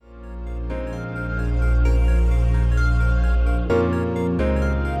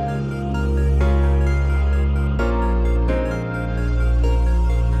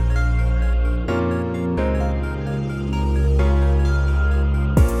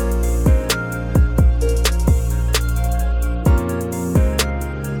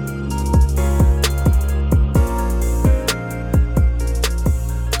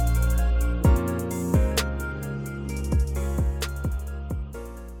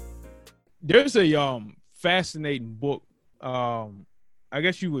There's a fascinating book. I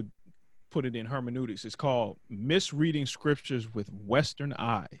guess you would put it in hermeneutics. It's called Misreading Scriptures with Western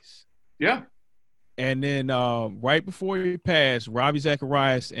Eyes. Yeah. And then right before he passed, Ravi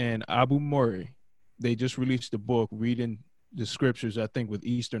Zacharias and Abu Murray, they just released a book reading the scriptures, I think, with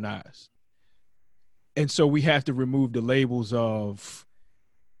Eastern eyes. And so we have to remove the labels of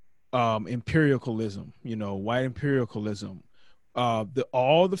imperialism, white imperialism,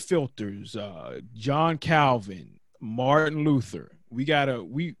 all the filters, John Calvin, Martin Luther. Dr.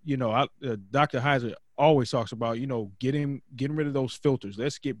 Heiser always talks about, getting rid of those filters.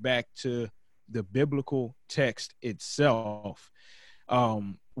 Let's get back to the biblical text itself.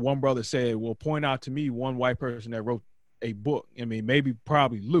 One brother said, well, point out to me one white person that wrote a book. I mean,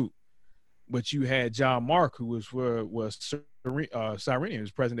 probably Luke, but you had John Mark, who was Cyrenian,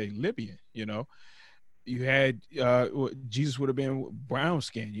 was present day Libyan. You had Jesus would have been brown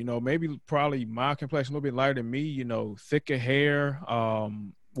skin. Probably my complexion a little bit lighter than me. Thicker hair.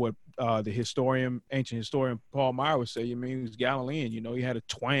 What the ancient historian Paul Meyer would say. He was Galilean. He had a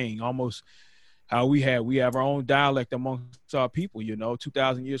twang, almost how we have our own dialect amongst our people.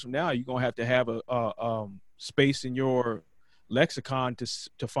 2,000 years from now, you're gonna have a space in your lexicon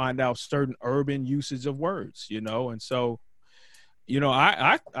to find out certain urban usage of words. And so,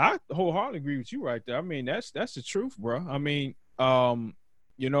 I wholeheartedly agree with you right there. I mean, that's the truth, bro. I mean,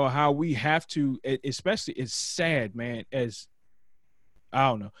 how we have to, especially, it's sad, man, as I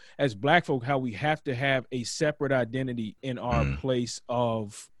don't know, as Black folk, how we have to have a separate identity in our place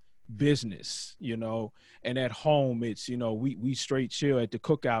of business, and at home it's, we straight chill. At the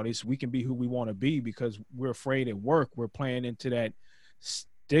cookout, we can be who we want to be because we're afraid at work we're playing into that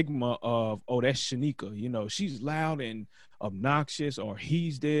stigma of, oh, that's Shanika, she's loud and obnoxious, or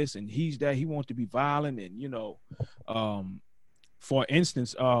he's this and he's that, he wants to be violent. And for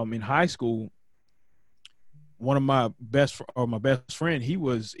instance, in high school, one of my best friend, he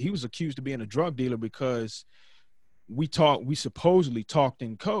was accused of being a drug dealer because we supposedly talked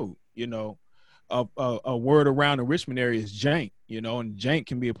in code. A word around the Richmond area is jank, and jank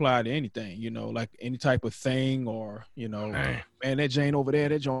can be applied to anything, like any type of thing, or, man, that Jane over there,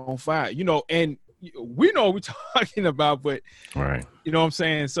 that Joan on fire, and we know what we're talking about, but right. You know what I'm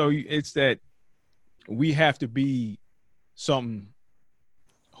saying? So it's that we have to be something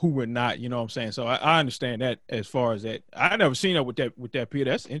who we're not, you know what I'm saying? So I understand that. As far as that, I never seen that with that Peter.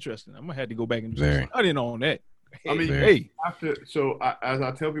 That's interesting. I'm gonna have to go back and do some studying on that. I mean, you have to. So as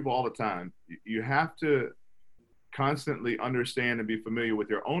I tell people all the time, you have to constantly understand and be familiar with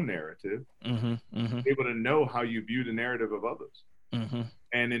your own narrative, be able to know how you view the narrative of others.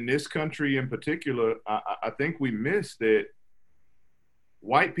 And in this country in particular, I think we miss that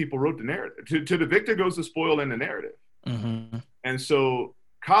white people wrote the narrative. To the victor goes the spoil in the narrative. And so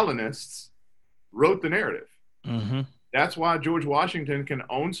colonists wrote the narrative. That's why George Washington can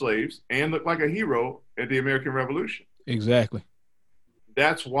own slaves and look like a hero at the American Revolution. Exactly.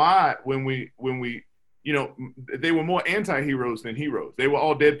 That's why when we they were more anti-heroes than heroes. They were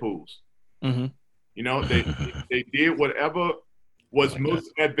all Deadpools. They did whatever was most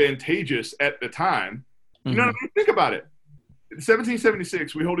advantageous at the time. You know what I mean? Think about it. In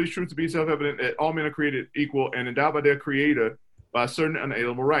 1776, we hold these truths to be self-evident that all men are created equal and endowed by their creator by certain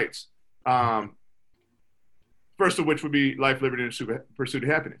unalienable rights. First of which would be life, liberty, and pursuit of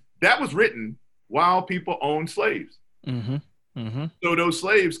happiness. That was written while people owned slaves. So those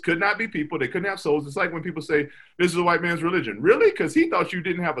slaves could not be people. They couldn't have souls. It's like when people say, this is a white man's religion. Really? Because he thought you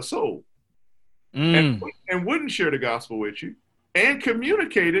didn't have a soul. And wouldn't share the gospel with you. And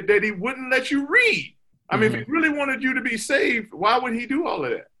communicated that he wouldn't let you read. I mean, if he really wanted you to be saved, why would he do all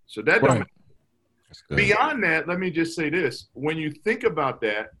of that? So that don't matter. Beyond that, let me just say this. When you think about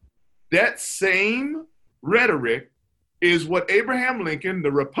that same rhetoric is what Abraham Lincoln,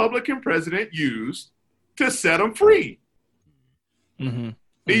 the Republican president, used to set them free. He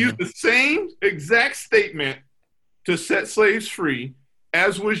used the same exact statement to set slaves free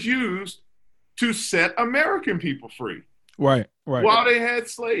as was used to set American people free. Right. While they had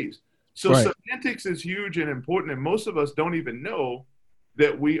slaves. So semantics is huge and important, and most of us don't even know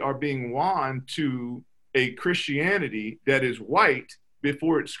that we are being won to a Christianity that is white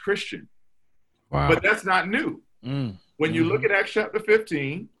before it's Christian. Wow. But that's not new. When you look at Acts chapter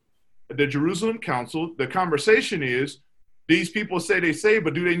 15, the Jerusalem Council, the conversation is, these people say they saved,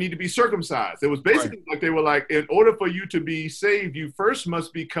 but do they need to be circumcised? It was basically like they were like, in order for you to be saved, you first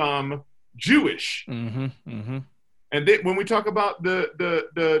must become Jewish. And then when we talk about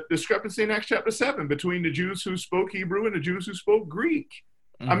the discrepancy in Acts chapter 7 between the Jews who spoke Hebrew and the Jews who spoke Greek,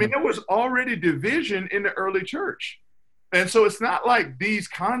 I mean, there was already division in the early church. And so it's not like these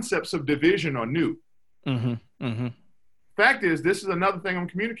concepts of division are new. Fact is, this is another thing I'm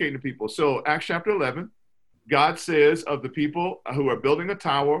communicating to people. So Acts chapter 11, God says of the people who are building a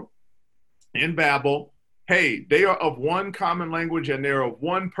tower in Babel, hey, they are of one common language and they're of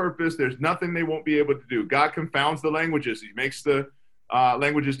one purpose. There's nothing they won't be able to do. God confounds the languages. He makes the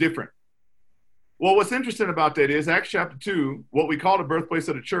languages different. Well, what's interesting about that is Acts chapter 2, what we call the birthplace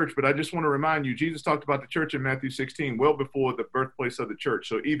of the church, but I just want to remind you, Jesus talked about the church in Matthew 16, well before the birthplace of the church.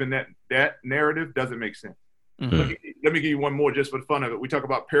 So even that narrative doesn't make sense. Let me give you one more just for the fun of it. We talk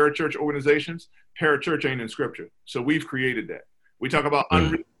about parachurch organizations. Parachurch ain't in scripture. So we've created that. We talk about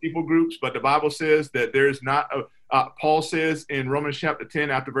unreached people groups, but the Bible says that there's not Paul says in Romans chapter 10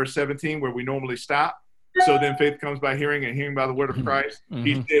 after verse 17, where we normally stop. So then faith comes by hearing and hearing by the word of Christ.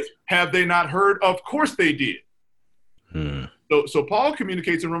 He says, have they not heard? Of course they did. So Paul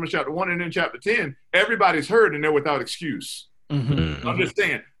communicates in Romans chapter 1 and in chapter 10, everybody's heard and they're without excuse. I'm just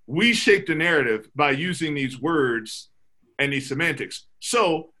saying, we shape the narrative by using these words and these semantics.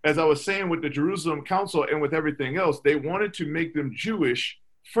 So as I was saying with the Jerusalem Council and with everything else, they wanted to make them Jewish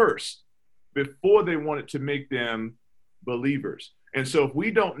first before they wanted to make them believers. And so if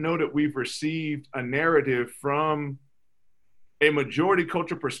we don't know that we've received a narrative from a majority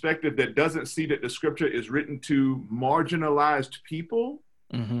culture perspective that doesn't see that the scripture is written to marginalized people,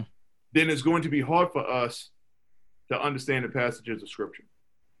 then it's going to be hard for us to understand the passages of scripture.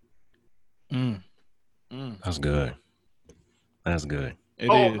 That's good. That's good.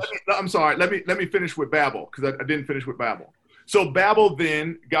 I'm sorry. Let me finish with Babel, because I didn't finish with Babel. So Babel,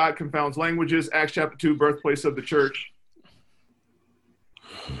 then God confounds languages. Acts chapter 2, birthplace of the church.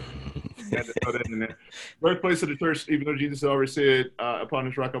 Birthplace of the church, even though Jesus already said, upon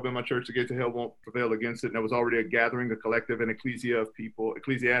this rock I'll build my church, the gates of hell won't prevail against it. And there was already a gathering, a collective, an ecclesia of people,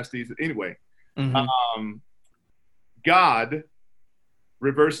 Ecclesiastes. Anyway, God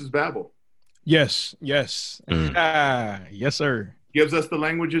reverses Babel. Yes. Yes, sir. Gives us the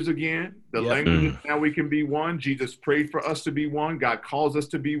languages again. The languages, now we can be one. Jesus prayed for us to be one. God calls us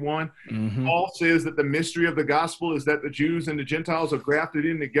to be one. Paul says that the mystery of the gospel is that the Jews and the Gentiles are grafted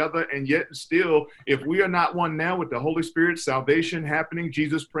in together. And yet still, if we are not one now with the Holy Spirit, salvation happening,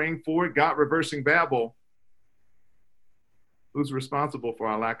 Jesus praying for it, God reversing Babel, who's responsible for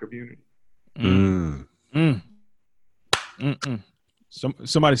our lack of unity?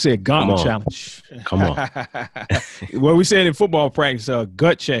 Somebody said gauntlet challenge. Come on. Well, we said in football practice,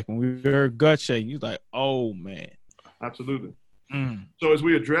 gut check. When we heard gut check, you like, oh man. Absolutely. So as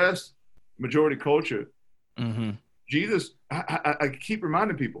we address majority culture, Jesus, I keep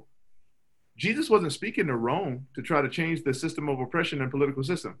reminding people, Jesus wasn't speaking to Rome to try to change the system of oppression and political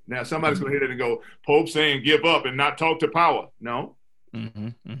system. Now somebody's going to hear that and go, Pope saying give up and not talk to power. No.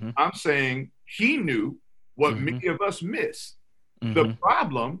 I'm saying he knew what many of us miss. The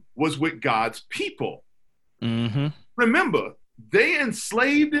problem was with God's people. Remember, they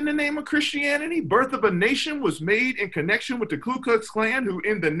enslaved in the name of Christianity. Birth of a Nation was made in connection with the Ku Klux Klan, who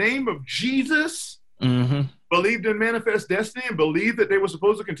in the name of Jesus believed in manifest destiny and believed that they were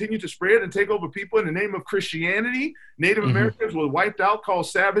supposed to continue to spread and take over people in the name of Christianity. Native Americans were wiped out, called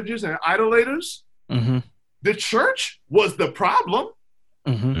savages and idolaters. The church was the problem.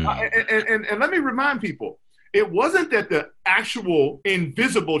 And let me remind people, it wasn't that the actual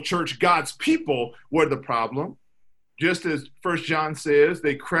invisible church, God's people, were the problem. Just as 1 John says,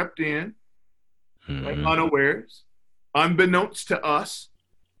 they crept in like unawares, unbeknownst to us.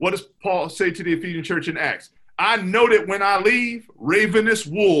 What does Paul say to the Ephesian church in Acts? I know that when I leave, ravenous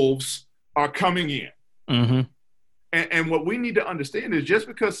wolves are coming in. And what we need to understand is just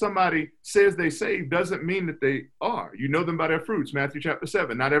because somebody says they saved doesn't mean that they are. You know them by their fruits, Matthew chapter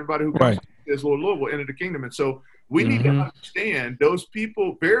 7. Not everybody who comes to says, Lord, Lord, will enter the kingdom. And so we need to understand those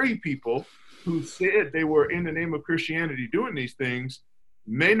people, very people who said they were in the name of Christianity doing these things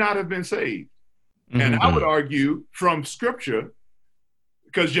may not have been saved. And I would argue from scripture,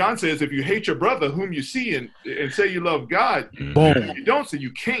 because John says, if you hate your brother whom you see and say you love God, you don't say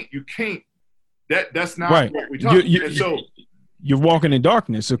you can't. That's not what we talk about. So you're walking in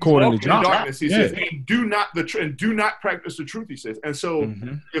darkness, according to John. Darkness, he says, and do not practice the truth, he says. And so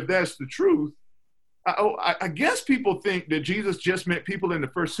if that's the truth, I guess people think that Jesus just meant people in the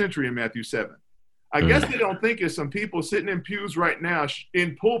first century in Matthew 7. I guess they don't think it's some people sitting in pews right now,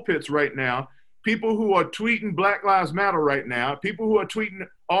 in pulpits right now, people who are tweeting Black Lives Matter right now, people who are tweeting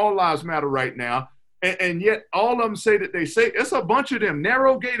All Lives Matter right now, and yet all of them say that they say, it's a bunch of them.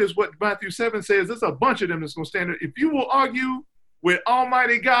 Narrow gate is what Matthew 7 says. It's a bunch of them that's going to stand there. If you will argue with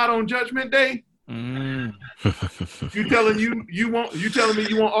Almighty God on Judgment Day, you telling me you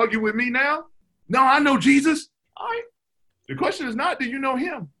won't argue with me now? No, I know Jesus. All right. The question is not, do you know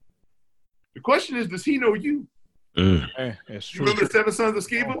him? The question is, does he know you? That's true. You remember the 7 sons of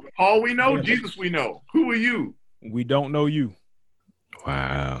Sceva? Paul we know, Jesus we know. Who are you? We don't know you.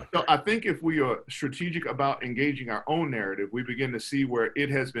 Wow. So I think if we are strategic about engaging our own narrative, we begin to see where it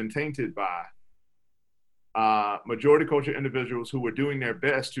has been tainted by majority culture individuals who were doing their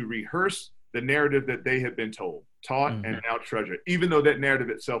best to rehearse the narrative that they had been told, taught, and now treasure, even though that narrative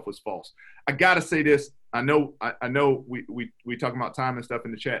itself was false. I gotta say this. I know we talking about time and stuff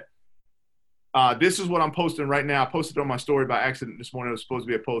in the chat. This is what I'm posting right now. I posted on my story by accident this morning. It was supposed to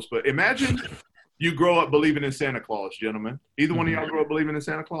be a post, but imagine you grow up believing in Santa Claus, gentlemen. Either one of y'all grow up believing in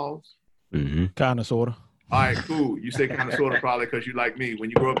Santa Claus? Kind of, sort of. All right, cool. You say kind of, sort of, probably because you like me. When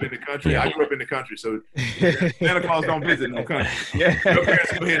you grow up in the country, I grew up in the country, so Santa Claus don't visit no country. Your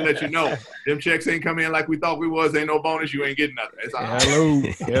parents come here and let you know. Them checks ain't coming in like we thought we was. Ain't no bonus. You ain't getting nothing. It's all right.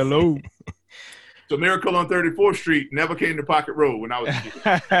 Hello. So Miracle on 34th Street never came to Pocket Road when I was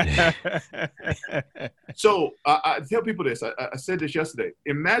a kid. So I tell people this. I said this yesterday.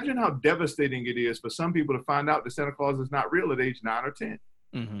 Imagine how devastating it is for some people to find out that Santa Claus is not real at age 9 or 10.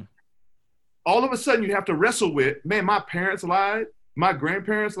 All of a sudden you have to wrestle with, man, my parents lied, my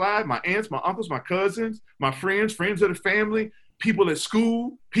grandparents lied, my aunts, my uncles, my cousins, my friends of the family, people at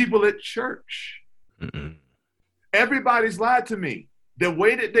school, people at church. Everybody's lied to me. The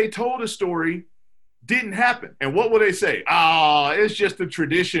way that they told the story didn't happen. And what will they say? It's just a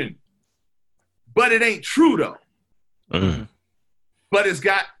tradition. But it ain't true, though. But it's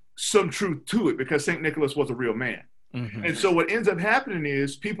got some truth to it because St. Nicholas was a real man. And so what ends up happening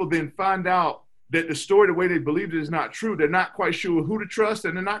is people then find out that the story, the way they believed it, is not true. They're not quite sure who to trust,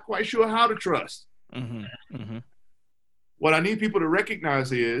 and they're not quite sure how to trust. What I need people to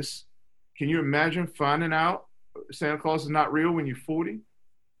recognize is, can you imagine finding out Santa Claus is not real when you're 40?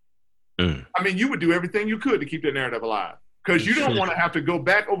 I mean, you would do everything you could to keep that narrative alive because you don't want to have to go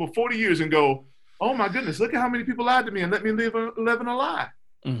back over 40 years and go, oh, my goodness, look at how many people lied to me and let me live in a lie.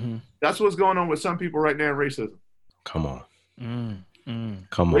 That's what's going on with some people right now in racism. Come on. Come on.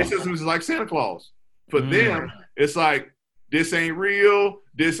 Racism is like Santa Claus. For them, it's like, this ain't real.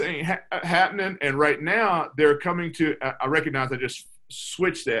 This ain't happening. And right now, they're coming to, I recognize I just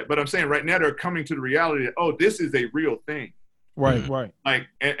switched that, but I'm saying right now they're coming to the reality that, oh, this is a real thing. Right. Like,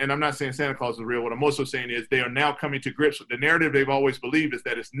 and I'm not saying Santa Claus is real. What I'm also saying is they are now coming to grips with the narrative they've always believed is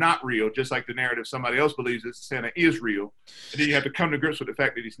that it's not real, just like the narrative somebody else believes is Santa is real. And then you have to come to grips with the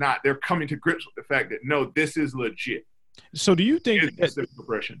fact that he's not. They're coming to grips with the fact that, no, this is legit. So do you think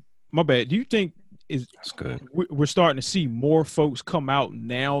oppression? My bad. Do you think that's good? We're starting to see more folks come out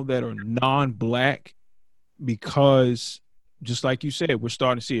now that are non-black because, just like you said, we're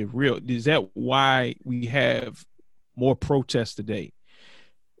starting to see it real. Is that why we have more protests today,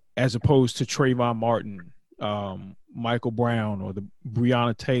 as opposed to Trayvon Martin, Michael Brown, or the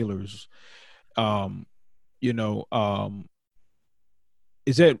Breonna Taylors?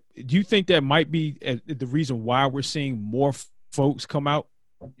 Is that? Do you think that might be the reason why we're seeing more folks come out?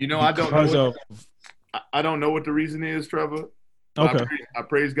 I don't know what the reason is, Trevor. Okay. I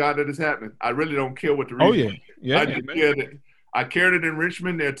praise God that it's happening. I really don't care what the reason. I care that in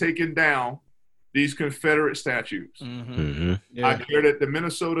Richmond they're taking down these Confederate statues. I care that the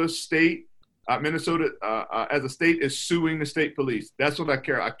Minnesota state, as a state, is suing the state police. That's what I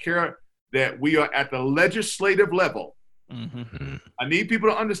care. I care that we are at the legislative level. I need people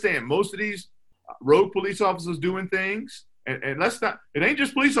to understand most of these rogue police officers doing things, and let's not. It ain't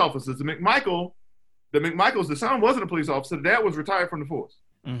just police officers. The McMichaels, the son wasn't a police officer. The dad was retired from the force.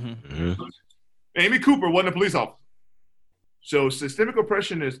 Amy Cooper wasn't a police officer. So systemic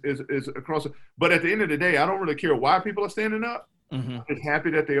oppression is across. But at the end of the day, I don't really care why people are standing up. I'm just happy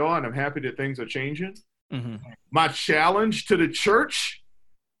that they are, and I'm happy that things are changing. My challenge to the church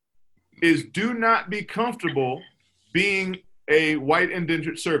is do not be comfortable being a white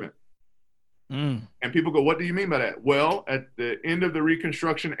indentured servant. And people go, what do you mean by that? Well, at the end of the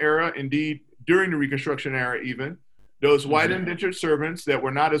Reconstruction era, indeed, during the Reconstruction era even, those white indentured servants that were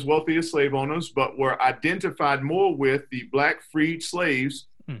not as wealthy as slave owners, but were identified more with the black freed slaves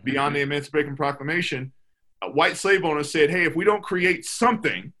beyond the Emancipation Proclamation, white slave owners said, hey, if we don't create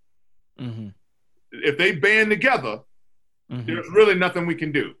something, if they band together, there's really nothing we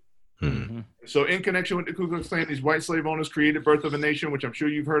can do. So in connection with the Ku Klux Klan, these white slave owners created Birth of a Nation, which I'm sure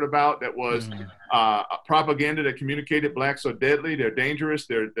you've heard about, that was a propaganda that communicated blacks are deadly, they're dangerous,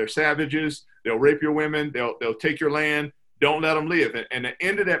 they're savages, they'll rape your women, they'll take your land, don't let them live. And the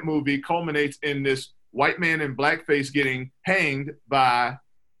end of that movie culminates in this white man in blackface getting hanged by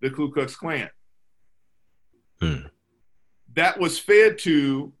the Ku Klux Klan. that was fed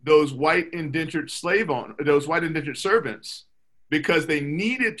to those white indentured those white indentured servants, because they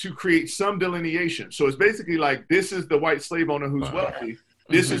needed to create some delineation. So it's basically like, this is the white slave owner who's wealthy.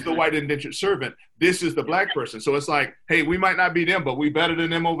 This is the white indentured servant. This is the black person. So it's like, hey, we might not be them, but we better than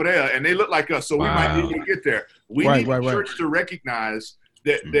them over there, and they look like us, so we might be able to get there. We need the church to recognize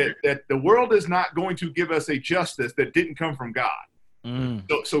that the world is not going to give us a justice that didn't come from God.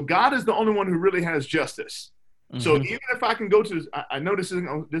 So God is the only one who really has justice. So even if I can go to, I know this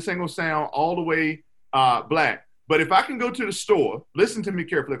ain't gonna sound all the way black, but if I can go to the store, listen to me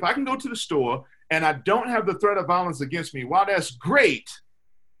carefully. If I can go to the store and I don't have the threat of violence against me, while that's great,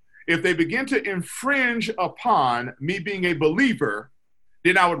 if they begin to infringe upon me being a believer,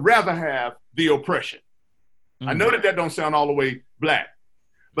 then I would rather have the oppression. I know that don't sound all the way black,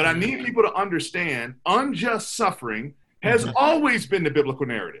 but I need people to understand unjust suffering has always been the biblical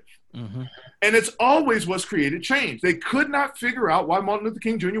narrative. And it's always what's created change. They could not figure out why Martin Luther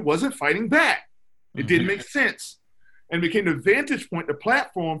King Jr. wasn't fighting back. It didn't make sense. And became the vantage point, the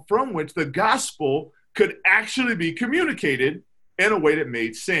platform from which the gospel could actually be communicated in a way that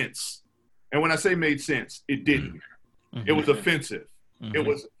made sense. And when I say made sense, it didn't. It was offensive. It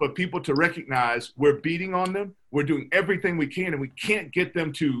was for people to recognize we're beating on them. We're doing everything we can, and we can't get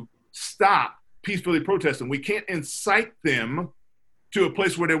them to stop peacefully protesting. We can't incite them to a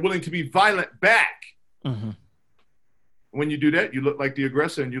place where they're willing to be violent back. When you do that, you look like the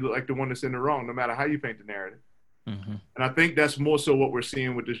aggressor, and you look like the one that's in the wrong, no matter how you paint the narrative. And I think that's more so what we're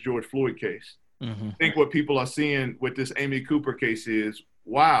seeing with this George Floyd case. I think what people are seeing with this Amy Cooper case is,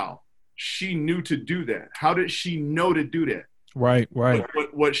 wow, she knew to do that. How did she know to do that? Right.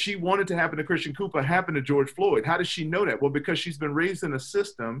 What she wanted to happen to Christian Cooper happened to George Floyd. How does she know that? Well, because she's been raised in a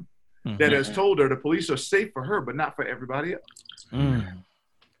system that has told her the police are safe for her, but not for everybody else. Man.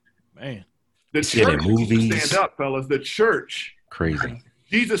 The church movies. Stand up, fellas. The church. Crazy.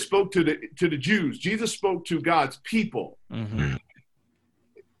 Jesus spoke to the Jews. Jesus spoke to God's people.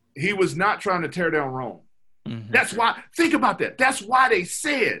 He was not trying to tear down Rome. That's why, think about that. That's why they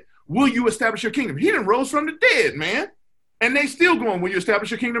said, will you establish your kingdom? He done rose from the dead, man. And they still going, will you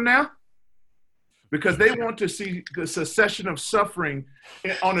establish your kingdom now? Because they want to see the cessation of suffering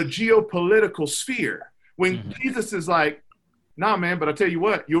on a geopolitical sphere. When Jesus is like, nah, man, but I tell you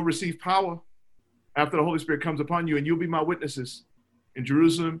what, you'll receive power after the Holy Spirit comes upon you, and you'll be my witnesses in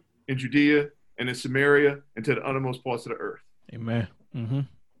Jerusalem, in Judea, and in Samaria, and to the uttermost parts of the earth. Amen.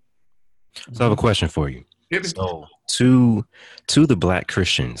 So I have a question for you. So to the black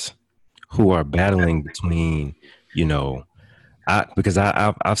Christians who are battling between, because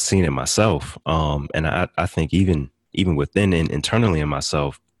I've seen it myself, and I think even within and internally in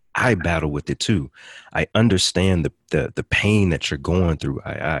myself, I battle with it too. I understand the pain that you're going through.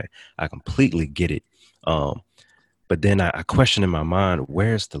 I completely get it. But then I question in my mind,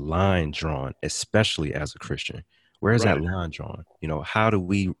 where's the line drawn, especially as a Christian? Where's that line drawn? How do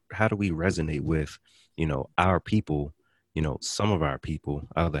we resonate with, our people? Some of our people,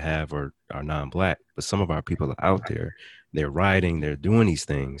 other half are non-black, but some of our people are out there. They're rioting, they're doing these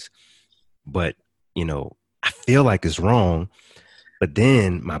things, but I feel like it's wrong. But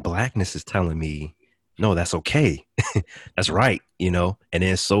then my blackness is telling me, no, that's okay. That's right. And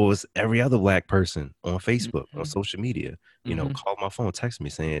then so is every other black person on Facebook, on social media, call my phone, text me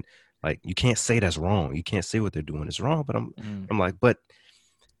saying, like, you can't say that's wrong. You can't say what they're doing is wrong. But I'm like, but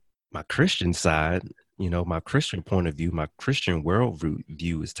my Christian side, my Christian point of view, my Christian world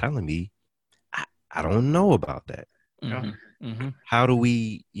view is telling me, I don't know about that. How do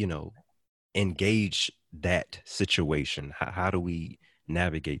we, engage that situation? How do we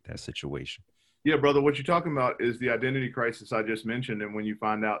navigate that situation? Yeah, brother, what you're talking about is the identity crisis I just mentioned. And when you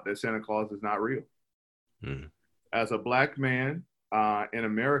find out that Santa Claus is not real. As a black man in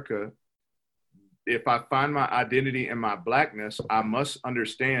America, if I find my identity in my blackness, I must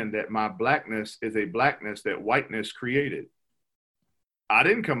understand that my blackness is a blackness that whiteness created. I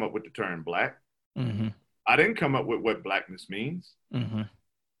didn't come up with the term black. I didn't come up with what blackness means.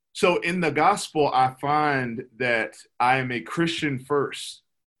 So in the gospel, I find that I am a Christian first.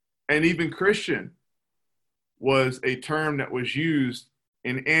 And even Christian was a term that was used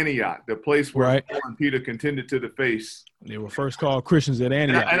in Antioch, the place where Paul and Peter contended to the face. They were first called Christians at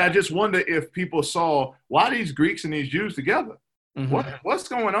Antioch. And I just wonder if people saw, why these Greeks and these Jews together? What's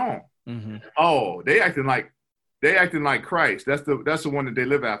going on? Oh, they acting like Christ. That's the one that they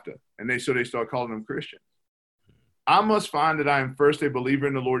live after. And so they start calling them Christians. I must find that I am first a believer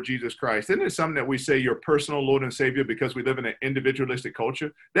in the Lord Jesus Christ. Isn't it something that we say your personal Lord and Savior because we live in an individualistic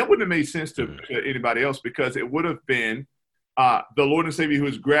culture? That wouldn't have made sense to anybody else, because it would have been the Lord and Savior who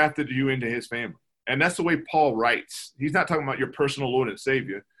has grafted you into his family. And that's the way Paul writes. He's not talking about your personal Lord and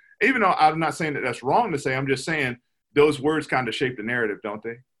Savior. Even though I'm not saying that that's wrong to say, I'm just saying those words kind of shape the narrative, don't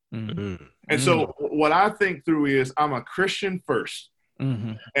they? Mm-hmm. And so what I think through is I'm a Christian first.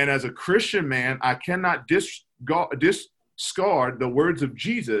 Mm-hmm. And as a Christian man, I cannot discard the words of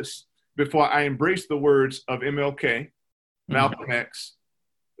Jesus before I embrace the words of MLK, Malcolm X,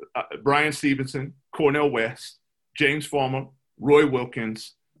 Brian Stevenson, Cornel West, James Farmer, Roy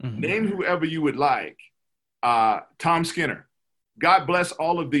Wilkins, name whoever you would like, Tom Skinner. God bless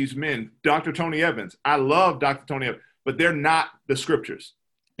all of these men. Dr. Tony Evans. I love Dr. Tony Evans, but they're not the scriptures.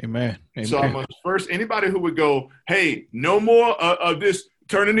 Amen. Amen. So I must first, anybody who would go, hey, no more of this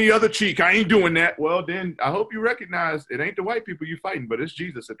turning the other cheek, I ain't doing that. Well, then I hope you recognize it ain't the white people you fighting, but it's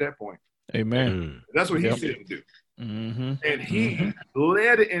Jesus at that point. Amen. That's what he said to do. Mm-hmm. And he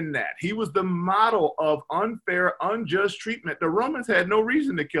led in that. He was the model of unfair, unjust treatment. The Romans had no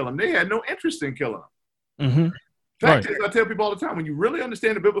reason to kill him. They had no interest in killing him. Mm-hmm. Fact is, I tell people all the time, when you really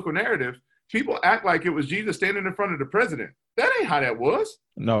understand the biblical narrative, people act like it was Jesus standing in front of the president. That ain't how that was.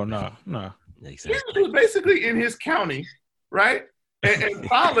 No. Exactly. Jesus was basically in his county, right? And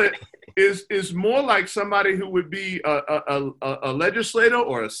Pilate is more like somebody who would be a legislator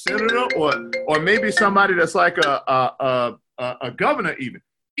or a senator or maybe somebody that's like a governor even.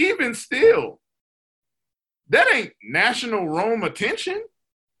 Even still, that ain't national Rome attention.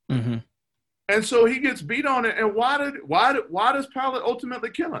 Mm-hmm. And so he gets beat on it. And why does Pilate ultimately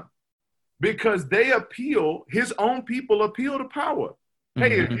kill him? Because his own people appeal to power.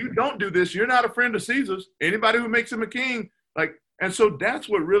 Hey, if you don't do this, you're not a friend of Caesar's. Anybody who makes him a king, and so that's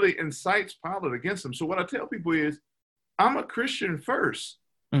what really incites Pilate against him. So what I tell people is, I'm a Christian first.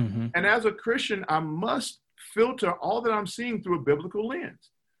 Mm-hmm. And as a Christian, I must filter all that I'm seeing through a biblical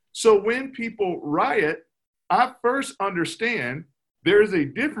lens. So when people riot, I first understand there is a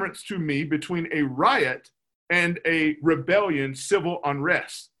difference to me between a riot and a rebellion, civil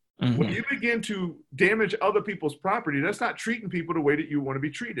unrest. Mm-hmm. When you begin to damage other people's property, that's not treating people the way that you want to be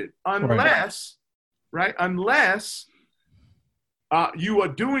treated. Unless you are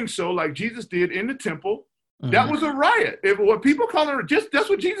doing so like Jesus did in the temple. Mm-hmm. That was a riot. What people call it, that's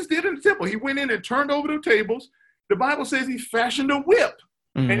what Jesus did in the temple. He went in and turned over the tables. The Bible says he fashioned a whip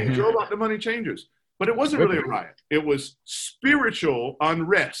and he drove out the money changers. But it wasn't really a riot. It was spiritual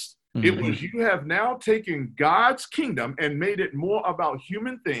unrest. Mm-hmm. It was, you have now taken God's kingdom and made it more about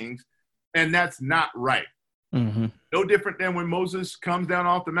human things, and that's not right. Mm-hmm. No different than when Moses comes down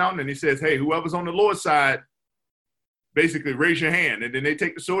off the mountain and he says, hey, whoever's on the Lord's side, basically raise your hand. And then they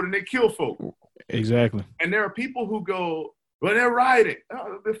take the sword and they kill folk. Exactly. And there are people who go, well, they're rioting.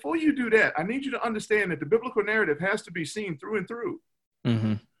 Before you do that, I need you to understand that the biblical narrative has to be seen through and through.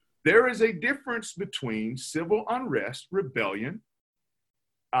 Mm-hmm. There is a difference between civil unrest, rebellion,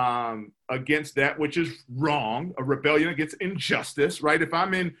 against that which is wrong, a rebellion against injustice, right? If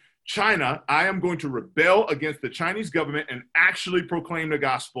I'm in China, I am going to rebel against the Chinese government and actually proclaim the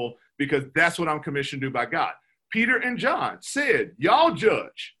gospel because that's what I'm commissioned to do by God. Peter and John said, y'all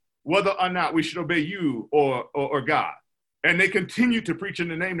judge whether or not we should obey you or God. And they continued to preach in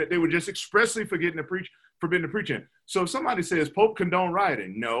the name that they were just expressly forbidden to preach in. So if somebody says Pope condone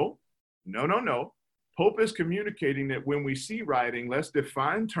rioting, no. Pope is communicating that when we see rioting, let's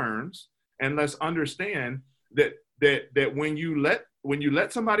define terms and let's understand that when you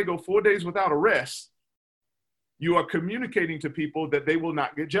let somebody go 4 days without arrest, you are communicating to people that they will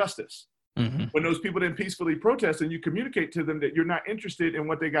not get justice. Mm-hmm. When those people then peacefully protest and you communicate to them that you're not interested in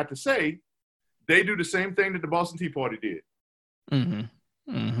what they got to say, they do the same thing that the Boston Tea Party did.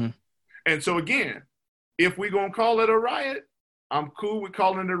 Mm-hmm. Mm-hmm. And so again, if we're going to call it a riot, I'm cool with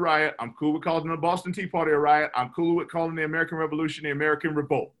calling it a riot. I'm cool with calling the Boston Tea Party a riot. I'm cool with calling the American Revolution the American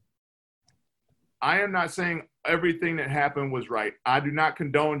Revolt. I am not saying everything that happened was right. I do not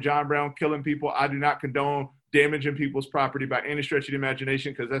condone John Brown killing people. I do not condone damaging people's property by any stretch of the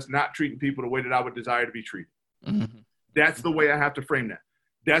imagination, because that's not treating people the way that I would desire to be treated. Mm-hmm. That's the way I have to frame that.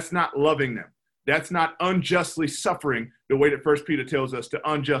 That's not loving them. That's not unjustly suffering the way that 1 Peter tells us to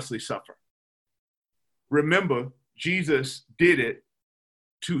unjustly suffer. Remember, Jesus did it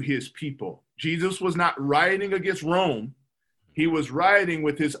to his people. Jesus was not rioting against Rome. He was rioting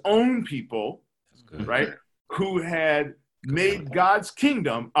with his own people, right, who had made God's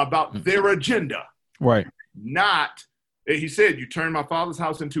kingdom about their agenda. Right. Not, he said, you turned my father's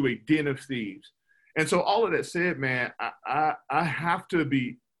house into a den of thieves. And so all of that said, man, I have to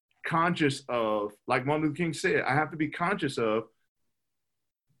be conscious of, like Martin Luther King said, I have to be conscious of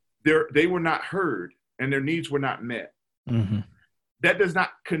they were not heard and their needs were not met. Mm-hmm. That does not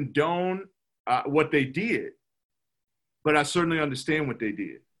condone what they did, but I certainly understand what they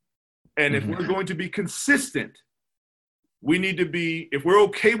did. And if we're going to be consistent, we need to be, if we're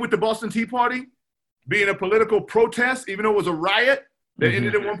okay with the Boston Tea Party being a political protest, even though it was a riot that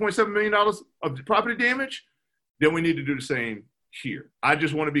ended in $1.7 million of property damage, then we need to do the same here. I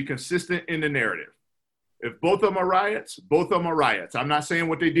just want to be consistent in the narrative. If both of them are riots, both of them are riots. I'm not saying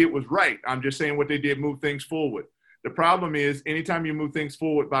what they did was right. I'm just saying what they did moved things forward. The problem is anytime you move things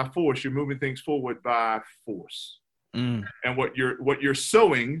forward by force, you're moving things forward by force. And what you're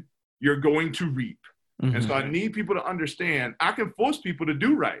sowing, you're going to reap. And so I need people to understand I can force people to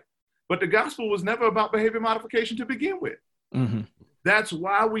do right. But the gospel was never about behavior modification to begin with. That's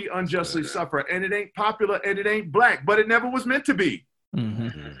why we unjustly suffer. And it ain't popular and it ain't black, but it never was meant to be.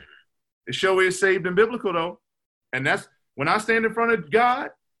 It sure is saved and biblical, though. And that's when I stand in front of God,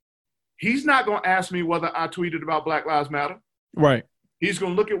 he's not going to ask me whether I tweeted about Black Lives Matter. Right. He's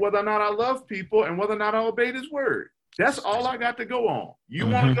going to look at whether or not I love people and whether or not I obeyed his word. That's all I got to go on. You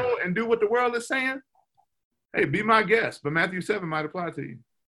want to go and do what the world is saying? Hey, be my guest. But Matthew 7 might apply to you.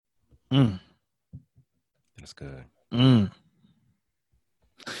 That's good.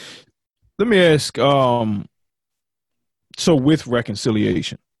 Let me ask, so with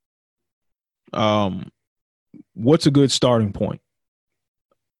reconciliation, what's a good starting point?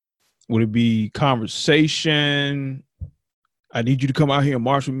 Would it be conversation? I need you to come out here and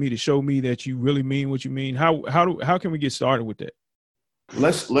march with me to show me that you really mean what you mean. How can we get started with that?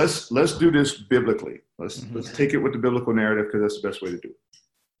 Let's do this biblically. Let's take it with the biblical narrative because that's the best way to do it.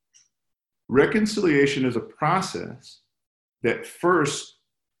 Reconciliation is a process that first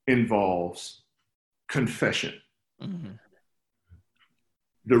involves confession.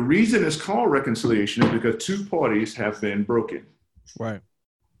 The reason it's called reconciliation is because two parties have been broken. Right.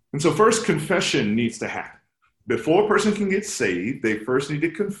 And so first confession needs to happen. Before a person can get saved, they first need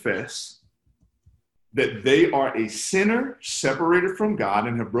to confess that they are a sinner separated from God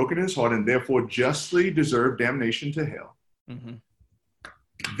and have broken his heart and therefore justly deserve damnation to hell.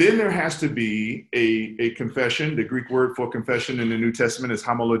 Then there has to be a confession. The Greek word for confession in the New Testament is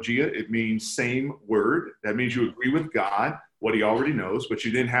homologia. It means same word. That means you agree with God, what he already knows, but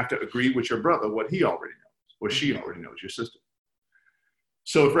you then have to agree with your brother, what he already knows, what she already knows, your sister.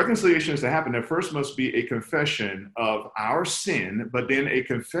 So if reconciliation is to happen, there first must be a confession of our sin, but then a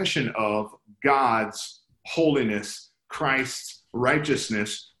confession of God's holiness, Christ's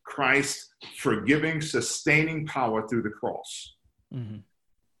righteousness, Christ's forgiving, sustaining power through the cross.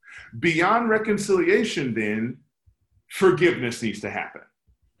 Beyond reconciliation, then, forgiveness needs to happen.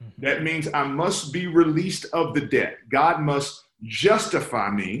 That means I must be released of the debt. God must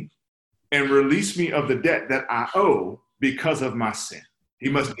justify me and release me of the debt that I owe because of my sin. He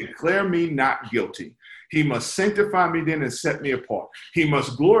must declare me not guilty. He must sanctify me then and set me apart. He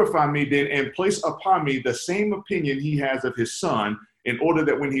must glorify me then and place upon me the same opinion he has of his son in order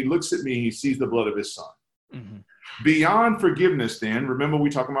that when he looks at me, he sees the blood of his son. Beyond forgiveness, then, remember we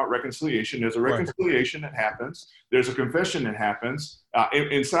talk about reconciliation. There's a reconciliation that happens. There's a confession that happens.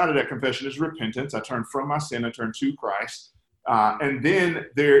 Inside of that confession is repentance. I turn from my sin. I turn to Christ. And then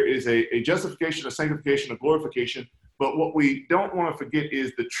there is a justification, a sanctification, a glorification. But what we don't want to forget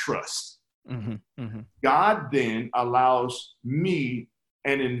is the trust. God then allows me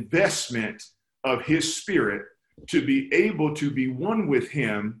an investment of his spirit to be able to be one with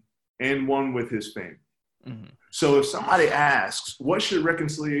him and one with his family. So if somebody asks, what should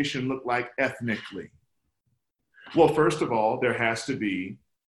reconciliation look like ethnically? Well, first of all, there has to be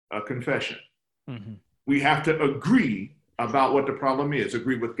a confession. We have to agree about what the problem is.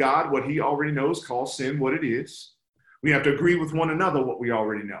 Agree with God, what he already knows, call sin what it is. We have to agree with one another what we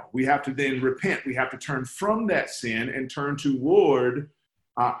already know. We have to then repent. We have to turn from that sin and turn toward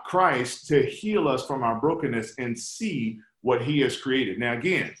Christ to heal us from our brokenness and see what he has created. Now,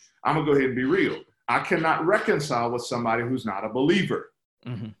 again, I'm going to go ahead and be real. I cannot reconcile with somebody who's not a believer.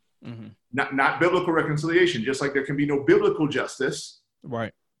 Not biblical reconciliation, just like there can be no biblical justice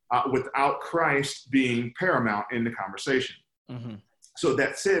without Christ being paramount in the conversation. So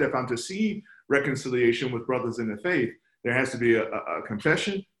that said, if I'm to see reconciliation with brothers in the faith, there has to be a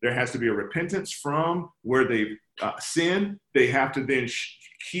confession. There has to be a repentance from where they've sinned. They have to then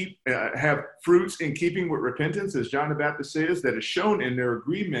have fruits in keeping with repentance, as John the Baptist says, that is shown in their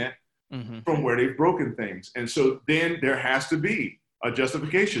agreement from where they've broken things. And so then there has to be a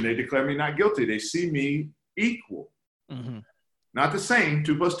justification. They declare me not guilty. They see me equal. Not the same.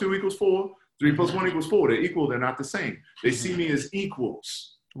 2 + 2 = 4. 3 + 1 = 4. They're equal. They're not the same. They see me as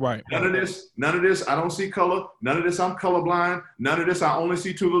equals. Right. None of this, I don't see color. None of this, I'm colorblind. None of this, I only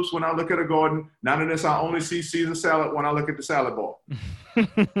see tulips when I look at a garden. None of this, I only see Caesar salad when I look at the salad bar.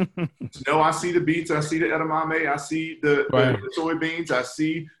 No, I see the beets. I see the edamame. I see the soybeans. I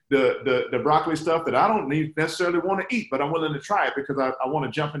see the broccoli stuff that I don't necessarily want to eat, but I'm willing to try it because I want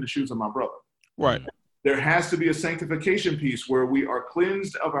to jump in the shoes of my brother. Right. There has to be a sanctification piece where we are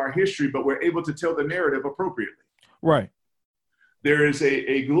cleansed of our history, but we're able to tell the narrative appropriately. Right. There is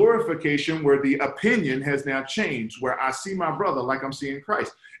a glorification where the opinion has now changed, where I see my brother like I'm seeing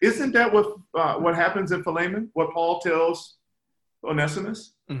Christ. Isn't that what happens in Philemon? What Paul tells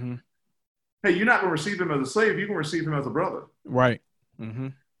Onesimus? Mm-hmm. Hey, you're not going to receive him as a slave. You're going to receive him as a brother. Right. Mm-hmm.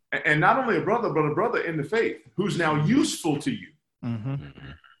 And not only a brother, but a brother in the faith who's now useful to you. Mm-hmm.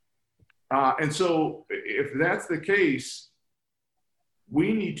 And so if that's the case,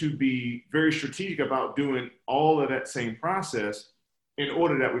 we need to be very strategic about doing all of that same process in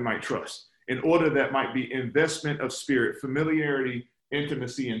order that we might trust, in order that might be investment of spirit, familiarity,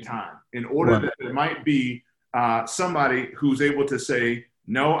 intimacy, and time, in order that there might be somebody who's able to say,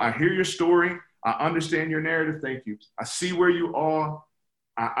 no, I hear your story. I understand your narrative. Thank you. I see where you are.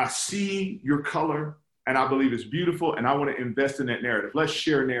 I see your color, and I believe it's beautiful, and I want to invest in that narrative. Let's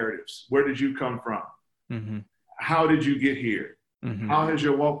share narratives. Where did you come from? Mm-hmm. How did you get here? Mm-hmm. How has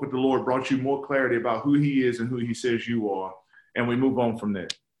your walk with the Lord brought you more clarity about who he is and who he says you are? And we move on from there.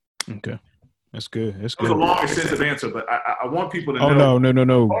 Okay. That's good. That's good. That was a long, extensive answer, but I want people to know. Oh,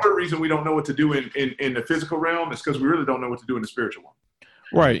 no. Part of the reason we don't know what to do in the physical realm is because we really don't know what to do in the spiritual one.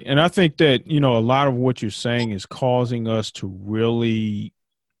 Right. And I think that, a lot of what you're saying is causing us to really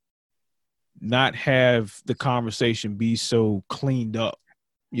not have the conversation be so cleaned up.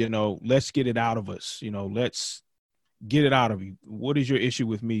 Let's get it out of us. Let's get it out of you. What is your issue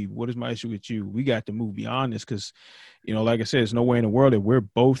with me? What is my issue with you? We got to move beyond this because, like I said, there's no way in the world that we're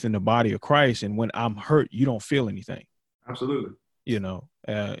both in the body of Christ. And when I'm hurt, you don't feel anything. Absolutely.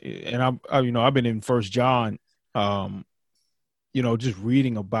 And I've been in 1 John, just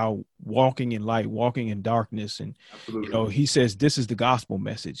reading about walking in light, walking in darkness. And, absolutely. He says, this is the gospel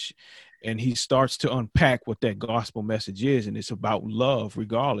message. And he starts to unpack what that gospel message is. And it's about love,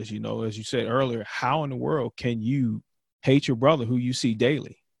 regardless, as you said earlier, how in the world can you hate your brother who you see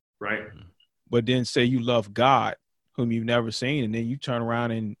daily? Right. But then say you love God whom you've never seen. And then you turn around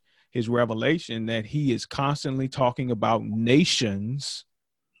in his revelation that he is constantly talking about nations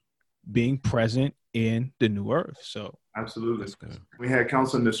being present in the new earth. So absolutely. We had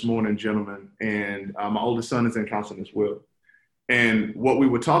counseling this morning, gentlemen, and my oldest son is in counseling as well. And what we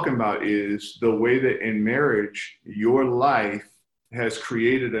were talking about is the way that in marriage, your life has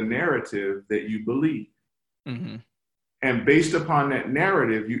created a narrative that you believe. Mm-hmm. And based upon that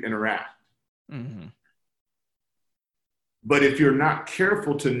narrative, you interact. Mm-hmm. But if you're not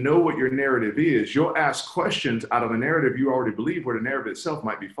careful to know what your narrative is, you'll ask questions out of a narrative you already believe where the narrative itself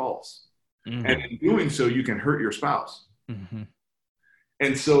might be false. Mm-hmm. And in doing so, you can hurt your spouse. Mm-hmm.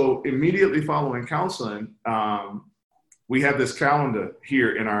 And so immediately following counseling, we have this calendar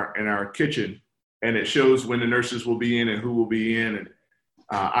here in our kitchen, and it shows when the nurses will be in and who will be in. And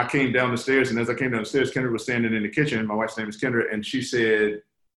I came down the stairs, and as I came down the stairs, Kendra was standing in the kitchen. My wife's name is Kendra, and she said,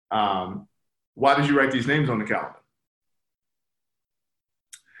 why did you write these names on the calendar?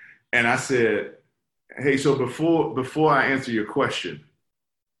 And I said, hey, so before I answer your question,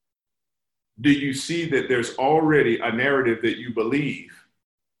 do you see that there's already a narrative that you believe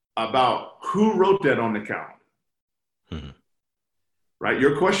about who wrote that on the calendar? Mm-hmm. Right?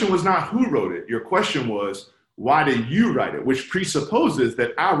 Your question was not who wrote it. Your question was, why did you write it? Which presupposes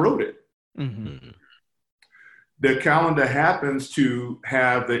that I wrote it. Mm-hmm. The calendar happens to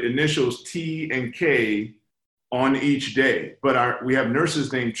have the initials T and K on each day, but we have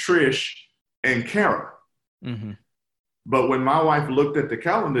nurses named Trish and Kara. Mm-hmm. But when my wife looked at the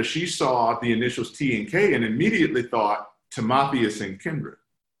calendar, she saw the initials T and K and immediately thought Timotheus and Kendra.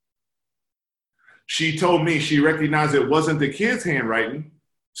 She told me she recognized it wasn't the kid's handwriting,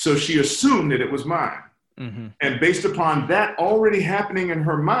 so she assumed that it was mine. Mm-hmm. And based upon that already happening in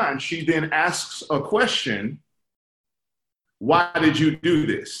her mind, she then asks a question, why did you do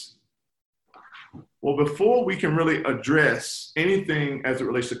this? Well, before we can really address anything as it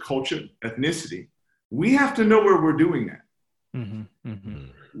relates to culture, ethnicity, we have to know where we're doing that. Mm-hmm. Mm-hmm.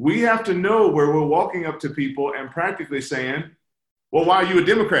 We have to know where we're walking up to people and practically saying, well, why are you a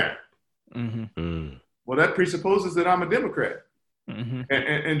Democrat? Mm-hmm. Well, that presupposes that I'm a Democrat. Mm-hmm.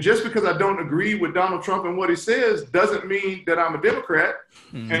 And just because I don't agree with Donald Trump and what he says doesn't mean that I'm a Democrat.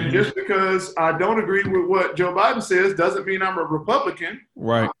 Mm-hmm. And just because I don't agree with what Joe Biden says doesn't mean I'm a Republican.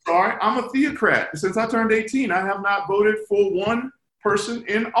 Right. I'm sorry, I'm a theocrat. Since I turned 18, I have not voted for one person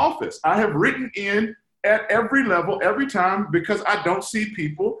in office. I have written in at every level, every time, because I don't see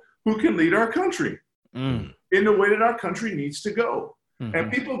people who can lead our country in the way that our country needs to go.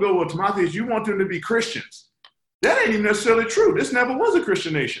 And people go, well, Timotheus, you want them to be Christians. That ain't even necessarily true. This never was a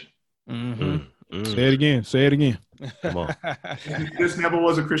Christian nation. Say it again. Say it again. Come on. This never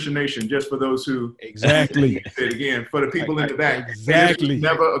was a Christian nation, just for those who exactly say it again, for the people in the back. Exactly.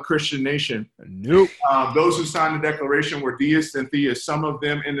 Never a Christian nation. Nope. Those who signed the declaration were deists and theists. Some of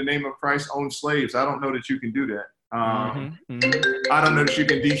them, in the name of Christ, owned slaves. I don't know that you can do that. I don't know that you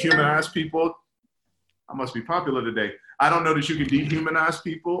can dehumanize people. I must be popular today. I don't know that you can dehumanize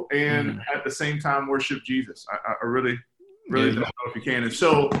people and at the same time worship Jesus. I really don't know if you can. And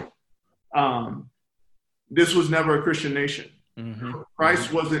so this was never a Christian nation.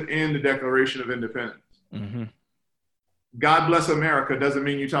 Christ wasn't in the Declaration of Independence. God bless America doesn't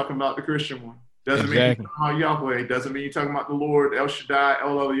mean you're talking about the Christian one. Doesn't mean you're talking about Yahweh. Doesn't mean you're talking about the Lord, El Shaddai,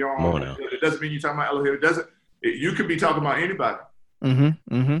 El Elyon. It doesn't mean you're talking about Elohim. You could be talking about anybody.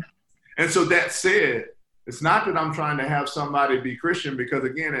 And so that said, it's not that I'm trying to have somebody be Christian, because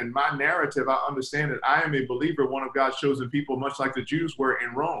again, in my narrative, I understand that I am a believer, one of God's chosen people, much like the Jews were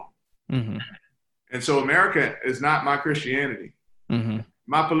in Rome. And so America is not my Christianity.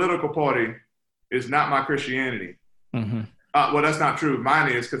 My political party is not my Christianity. Well, that's not true.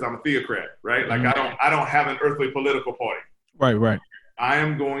 Mine is, because I'm a theocrat, right? Like I don't have an earthly political party. Right. I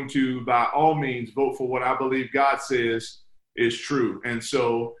am going to, by all means, vote for what I believe God says is true. And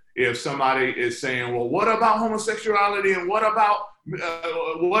so if somebody is saying, well, what about homosexuality and what about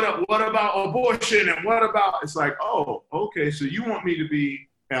abortion and what about, it's like, oh, okay, so you want me to be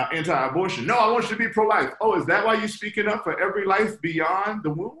anti-abortion? No, I want you to be pro-life. Oh, is that why you're speaking up for every life beyond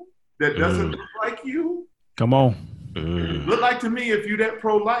the womb that doesn't look like you? Come on. Look like to me, if you're that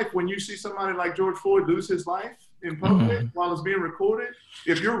pro-life, when you see somebody like George Floyd lose his life in public while it's being recorded,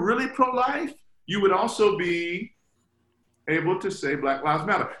 if you're really pro-life, you would also be able to say Black Lives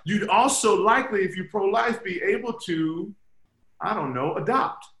Matter. You'd also likely, if you're pro-life, be able to, I don't know,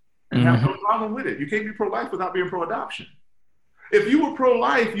 adopt and have no problem with it. You can't be pro-life without being pro-adoption. If you were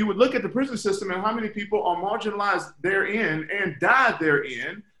pro-life, you would look at the prison system and how many people are marginalized therein and died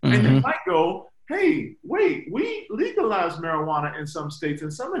therein, and you might go, hey, wait, we legalized marijuana in some states,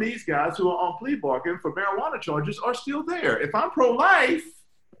 and some of these guys who are on plea bargain for marijuana charges are still there. If I'm pro-life,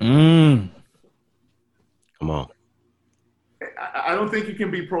 come on. I don't think you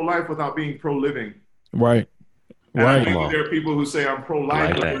can be pro-life without being pro-living. Right. I think there are people who say I'm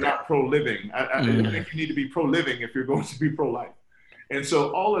pro-life, but they're not pro-living. I think you need to be pro-living if you're going to be pro-life. And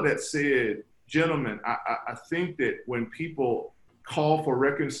so all of that said, gentlemen, I think that when people call for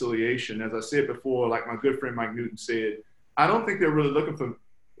reconciliation, as I said before, like my good friend Mike Newton said, I don't think they're really looking for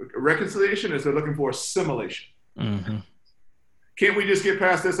reconciliation as they're looking for assimilation. Can't we just get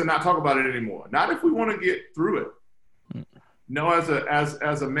past this and not talk about it anymore? Not if we want to get through it. No,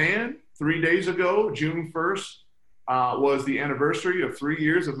 as a man, 3 days ago, June 1st, was the anniversary of 3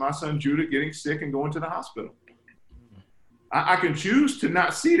 years of my son Judah getting sick and going to the hospital. I can choose to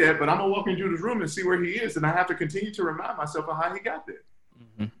not see that, but I'm going to walk in Judah's room and see where he is, and I have to continue to remind myself of how he got there.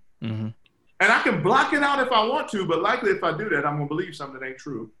 And I can block it out if I want to, but likely if I do that, I'm going to believe something that ain't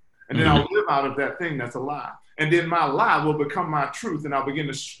true. And then I'll live out of that thing that's a lie. And then my lie will become my truth, and I'll begin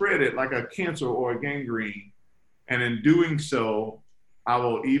to spread it like a cancer or a gangrene. And in doing so, I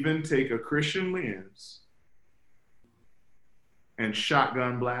will even take a Christian lens and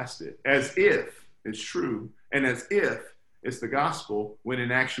shotgun blast it as if it's true and as if it's the gospel, when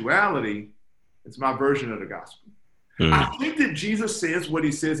in actuality, it's my version of the gospel. I think that Jesus says what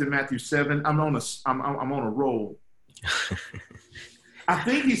he says in Matthew 7. I'm on a roll. I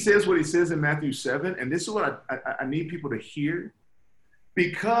think he says what he says in Matthew 7, and this is what I need people to hear,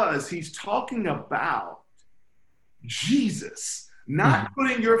 because he's talking about Jesus, not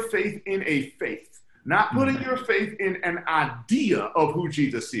putting your faith in a faith, not putting your faith in an idea of who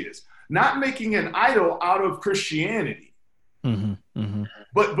Jesus is, not making an idol out of Christianity,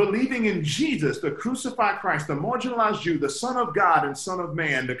 but believing in Jesus, the crucified Christ, the marginalized Jew, the Son of God and Son of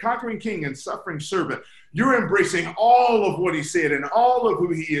Man, the conquering King and suffering servant. You're embracing all of what he said and all of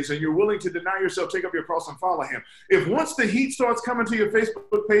who he is, and you're willing to deny yourself, take up your cross, and follow him. If once the heat starts coming to your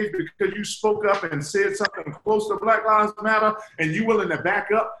Facebook page because you spoke up and said something close to Black Lives Matter and you're willing to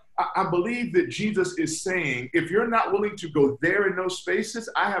back up, I believe that Jesus is saying, if you're not willing to go there in those spaces,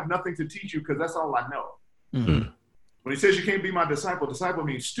 I have nothing to teach you, because that's all I know. When he says you can't be my disciple, disciple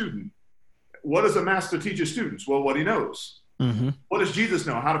means student. What does a master teach his students? Well, what he knows. What does Jesus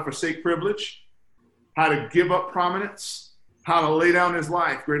know? How to forsake privilege, how to give up prominence, how to lay down his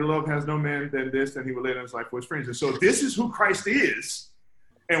life. Greater love has no man than this, and he will lay down his life for his friends. And so this is who Christ is.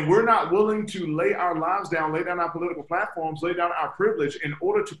 And we're not willing to lay our lives down, lay down our political platforms, lay down our privilege in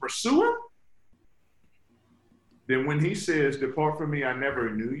order to pursue him. Then when he says, depart from me, I never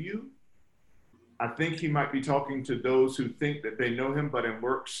knew you, I think he might be talking to those who think that they know him, but in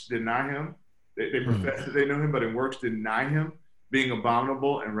works deny him. They profess that they know him, but in works deny him, being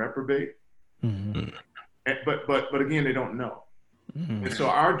abominable and reprobate. Mm-hmm. But again, they don't know. Mm-hmm. And so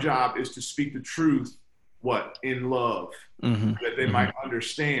our job is to speak the truth, in love, that they might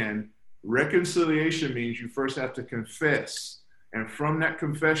understand. Reconciliation means you first have to confess. And from that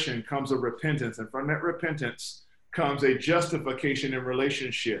confession comes a repentance. And from that repentance comes a justification in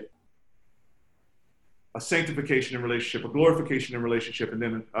relationship, a sanctification in relationship, a glorification in relationship, and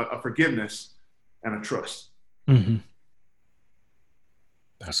then a forgiveness and a trust. Mm-hmm.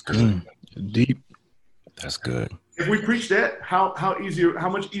 That's good. Deep. That's good. If we preach that, how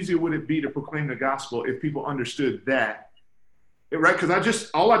much easier would it be to proclaim the gospel if people understood that? Right? Because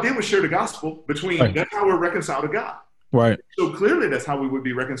all I did was share the gospel between, that's how we're reconciled to God. Right. So clearly that's how we would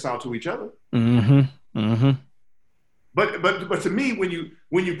be reconciled to each other. Mm-hmm. Mm-hmm. But to me, when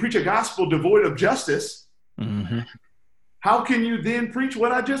you preach a gospel devoid of justice, how can you then preach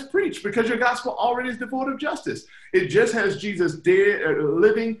what I just preached? Because your gospel already is devoid of justice. It just has Jesus dead,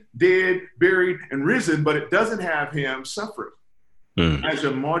 living, dead, buried, and risen, but it doesn't have him suffering as a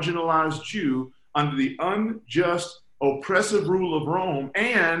marginalized Jew under the unjust, oppressive rule of Rome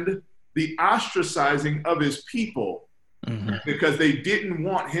and the ostracizing of his people because they didn't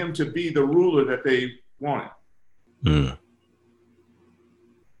want him to be the ruler that they wanted.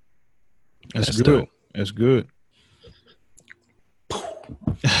 That's good. Dope. That's good.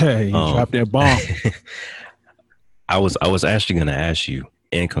 Hey, you dropped that bomb. I was actually going to ask you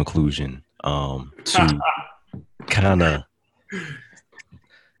in conclusion to kind of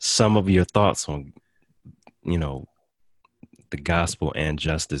some of your thoughts on, the gospel and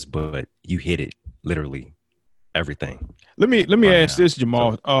justice, but you hit it literally everything. Let me ask this,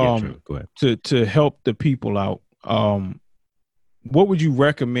 Jamal. Go ahead. To help the people out, what would you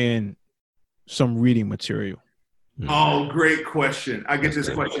recommend some reading material? Oh, great question. I get this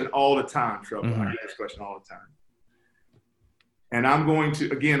question all the time, Trevor. I get this question all the time. And I'm going to,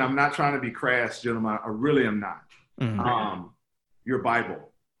 again, I'm not trying to be crass, gentlemen. I really am not. Your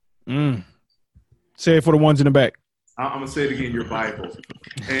Bible. Say it for the ones in the back. I'm going to say it again, your Bible.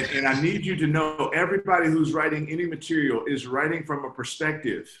 And I need you to know everybody who's writing any material is writing from a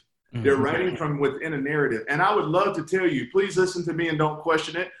perspective. They're writing from within a narrative. And I would love to tell you, please listen to me and don't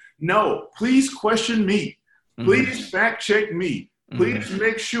question it. No, please question me. Please fact check me. Please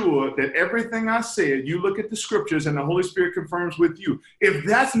make sure that everything I said, you look at the scriptures and the Holy Spirit confirms with you. If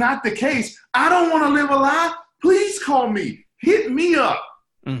that's not the case, I don't want to live a lie. Please call me. Hit me up.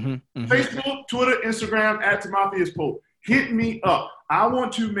 Facebook, Twitter, Instagram, @TimotheusPope. Hit me up. I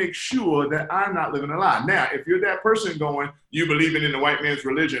want to make sure that I'm not living a lie. Now, if you're that person going, you believing in the white man's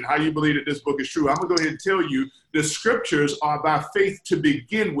religion, how you believe that this book is true, I'm going to go ahead and tell you the scriptures are by faith to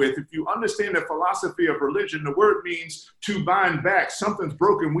begin with. If you understand the philosophy of religion, the word means to bind back. Something's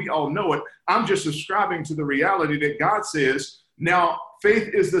broken. We all know it. I'm just subscribing to the reality that God says, now, faith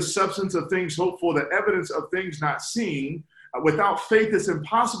is the substance of things hoped for, the evidence of things not seen. Without faith, it's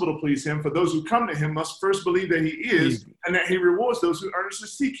impossible to please him. For those who come to him must first believe that he is and that he rewards those who earnestly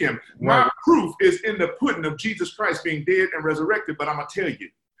seek him. Right. My proof is in the pudding of Jesus Christ being dead and resurrected. But I'm going to tell you,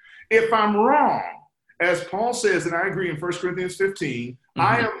 if I'm wrong, as Paul says, and I agree in 1 Corinthians 15,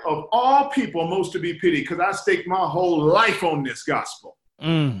 I am of all people most to be pitied because I staked my whole life on this gospel.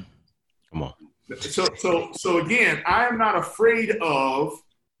 Come on. So again, I am not afraid of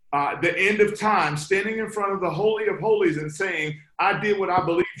the end of time, standing in front of the Holy of Holies and saying, I did what I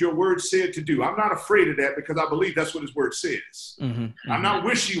believed your word said to do. I'm not afraid of that because I believe that's what his word says. I'm not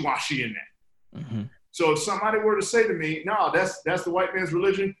wishy-washy in that. So if somebody were to say to me, no, that's the white man's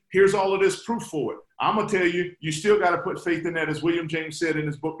religion, here's all of this proof for it. I'm going to tell you, you still got to put faith in that. As William James said in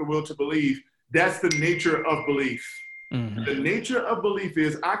his book, The Will to Believe, that's the nature of belief. The nature of belief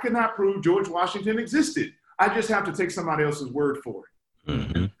is I cannot prove George Washington existed. I just have to take somebody else's word for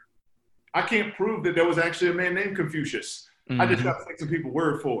it. I can't prove that there was actually a man named Confucius. I just got to take some people's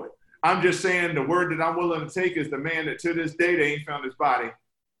word for it. I'm just saying the word that I'm willing to take is the man that to this day they ain't found his body.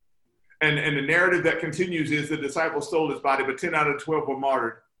 And the narrative that continues is the disciples stole his body, but 10 out of 12 were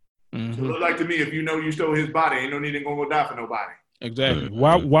martyred. So it looked like to me, if you know you stole his body, ain't no need to go die for nobody. Exactly.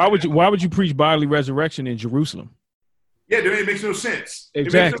 Why would you preach bodily resurrection in Jerusalem? Yeah, it makes no sense.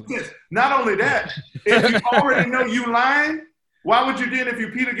 Exactly. It makes no sense. Not only that, if you already know you lying, why would you then, if you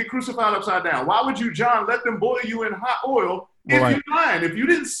Peter, get crucified upside down? Why would you, John, let them boil you in hot oil If you're lying, if you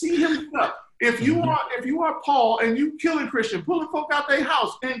didn't see him stuff, if you are Paul and you killing Christian, pulling folk out their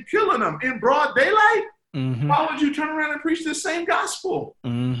house and killing them in broad daylight, why would you turn around and preach the same gospel?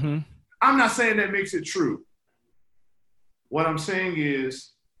 I'm not saying that makes it true. What I'm saying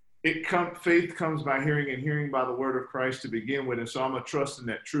is faith comes by hearing and hearing by the word of Christ to begin with. And so I'm going to trust in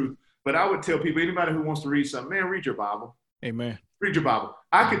that truth. But I would tell people, anybody who wants to read something, man, read your Bible. Amen. Read your Bible.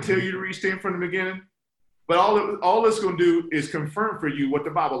 I can tell you to read stand from the beginning, but all it's going to do is confirm for you what the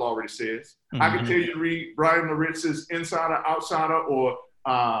Bible already says. I can tell you to read Brian Loritz's Insider, Outsider, or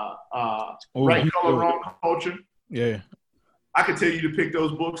Right Color, Wrong Culture. Yeah. I could tell you to pick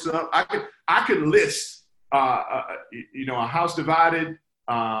those books up. I could list, A House Divided,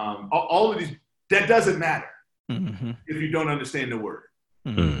 all of these. That doesn't matter if you don't understand the word.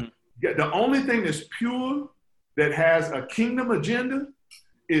 Yeah, the only thing that's pure, that has a kingdom agenda,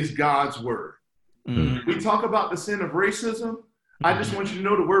 is God's word. We talk about the sin of racism. I just want you to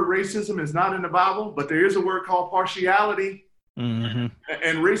know the word racism is not in the Bible, but there is a word called partiality. And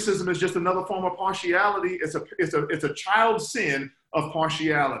racism is just another form of partiality. It's a child sin of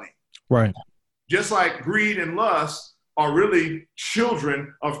partiality. Right. Just like greed and lust are really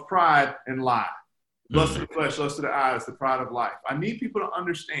children of pride and lie. Lust of the flesh, lust of the eyes, the pride of life. I need people to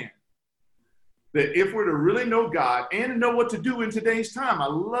understand that if we're to really know God and know what to do in today's time, I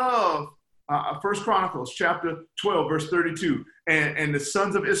love 1 Chronicles chapter 12, verse 32. And the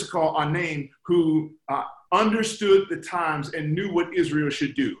sons of Issachar are named who understood the times and knew what Israel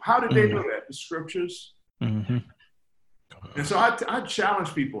should do. How did they know that? The scriptures. And so I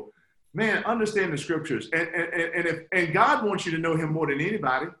challenge people, man, understand the scriptures. And God wants you to know him more than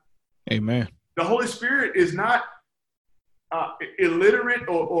anybody. Amen. The Holy Spirit is not illiterate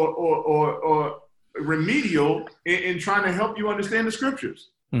or remedial in trying to help you understand the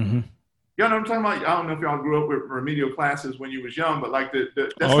scriptures. Y'all know what I'm talking about? I don't know if y'all grew up with remedial classes when you was young, but like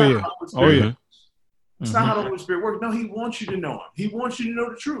that's not how the Holy Spirit works. It's not how the Holy Spirit works. No, he wants you to know him. He wants you to know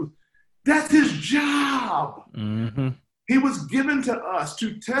the truth. That's his job. He was given to us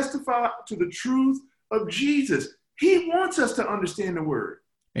to testify to the truth of Jesus. He wants us to understand the word.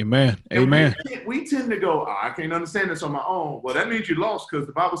 Amen. Amen. We tend to go, I can't understand this on my own. Well, that means you lost, because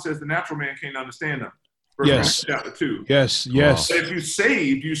the Bible says the natural man can't understand them. Yes. Chapter 2. Yes. But if you're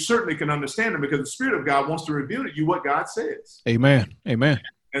saved, you certainly can understand them, because the Spirit of God wants to reveal to you what God says. Amen. Amen.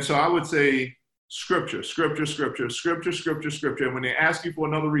 And so I would say scripture, scripture, scripture, scripture, scripture, scripture. And when they ask you for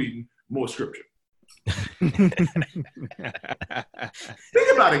another reading, more scripture. Think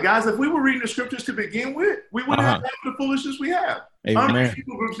about it, guys. If we were reading the scriptures to begin with, we wouldn't have the foolishness we have. Amen.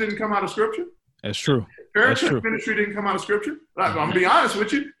 People groups didn't come out of scripture. That's true. Parachurch ministry didn't come out of scripture. I'm going to be honest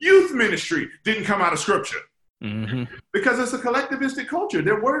with you. Youth ministry didn't come out of scripture. Because it's a collectivistic culture.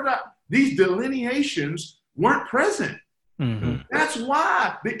 There were not, these delineations weren't present. That's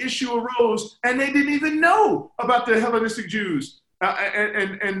why the issue arose, and they didn't even know about the Hellenistic Jews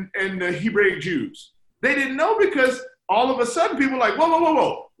and the Hebraic Jews. They didn't know, because all of a sudden people were like,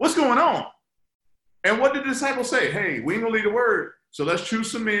 whoa, what's going on? And what did the disciples say? Hey, we ain't gonna leave the word, so let's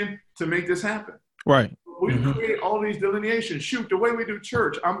choose some men to make this happen. Right. We created all these delineations. Shoot, the way we do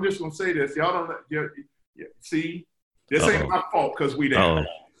church, I'm just gonna say this. Y'all don't see, this ain't my fault, because we there.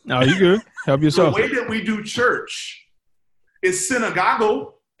 No, you good. Help yourself. The way that we do church is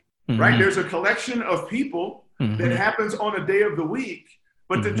synagogal, right? There's a collection of people that happens on a day of the week,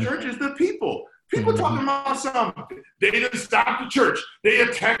 but the church is the people. People talking about something. They didn't stop the church. They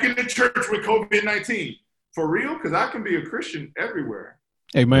attacking the church with COVID-19. For real? Because I can be a Christian everywhere.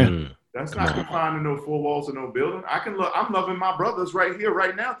 Amen. That's not confined to no four walls or no building. I'm loving my brothers right here,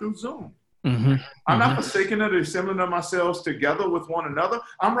 right now through Zoom. I'm not forsaking the assembling of ourselves together with one another.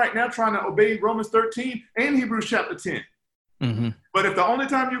 I'm right now trying to obey Romans 13 and Hebrews chapter 10. But if the only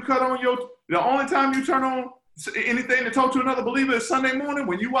time you turn on anything to talk to another believer is Sunday morning,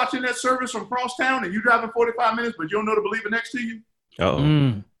 when you're watching that service from crosstown and you're driving 45 minutes, but you don't know the believer next to you.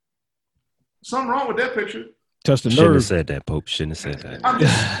 Something wrong with that picture. Touch the nerve. Shouldn't have said that, Pope. Shouldn't have said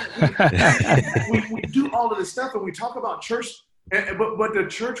that. we do all of this stuff, and we talk about church, but the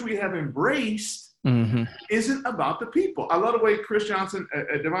church we have embraced isn't about the people. I love the way Chris Johnson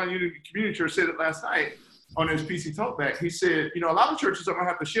at Divine Unity Community Church said it last night on his PC Talkback. He said, a lot of churches are going to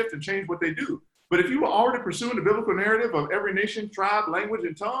have to shift and change what they do. But if you were already pursuing the biblical narrative of every nation, tribe, language,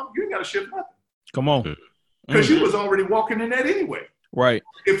 and tongue, you ain't got to shift nothing. Come on. Because you was already walking in that anyway. Right.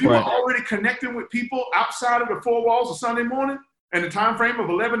 If you were already connecting with people outside of the four walls of Sunday morning and the time frame of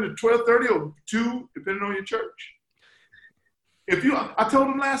 11 to 12:30 or 2, depending on your church. I told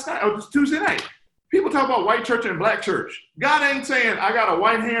them last night, it was Tuesday night, people talk about white church and black church. God ain't saying I got a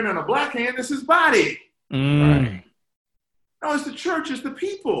white hand and a black hand. This is body. Right. No, it's the church, it's the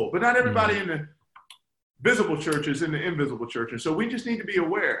people, but not everybody in the visible church is in the invisible church. And so we just need to be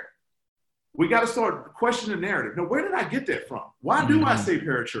aware. We got to start questioning the narrative. Now, where did I get that from? Why do I say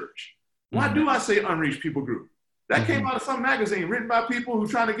parachurch? Why do I say unreached people group? That came out of some magazine written by people who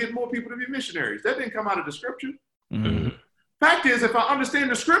trying to get more people to be missionaries. That didn't come out of the scripture. Fact is, if I understand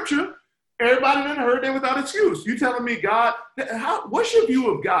the scripture, everybody done heard that without excuse. You telling me God, what's your view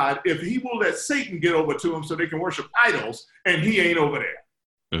of God if he will let Satan get over to him so they can worship idols and he ain't over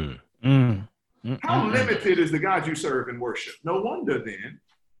there? How limited is the God you serve and worship? No wonder then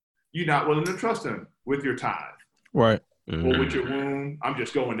you're not willing to trust him with your tithe. Right. Or with your womb. I'm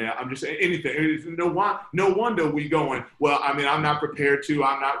just going there. I'm just saying anything. No wonder we going, well, I mean, I'm not prepared to,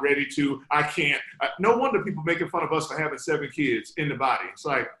 I'm not ready to, I can't. No wonder people making fun of us for having 7 kids in the body. It's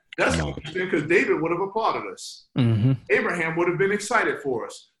like, that's interesting because David would have applauded us. Abraham would have been excited for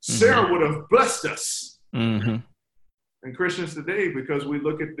us. Sarah would have blessed us. And Christians today, because we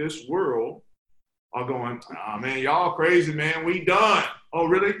look at this world, are going, oh, man, y'all crazy, man. We done. Oh,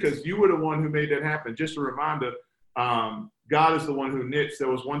 really? Because you were the one who made that happen. Just a reminder, God is the one who knits. There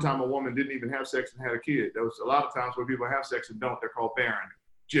was one time a woman didn't even have sex and had a kid. There was a lot of times where people have sex and don't. They're called barren.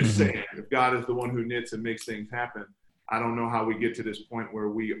 Just saying, if God is the one who knits and makes things happen, I don't know how we get to this point where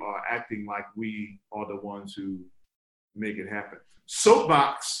we are acting like we are the ones who make it happen.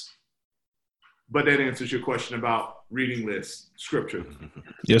 Soapbox, but that answers your question about reading lists, scripture.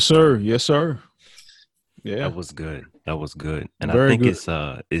 Yes, sir. Yes, sir. Yeah, that was good. That was good, and very I think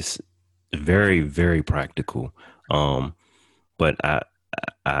good. It's very, very practical. But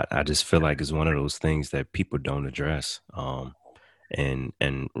I just feel like it's one of those things that people don't address, and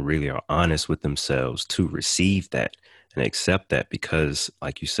really are honest with themselves to receive that and accept that, because,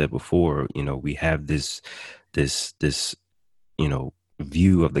 like you said before, we have this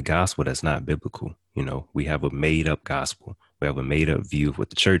view of the gospel that's not biblical. We have a made up gospel. We have a made up view of what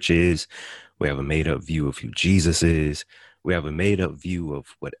the church is. We have a made up view of who Jesus is. We have a made up view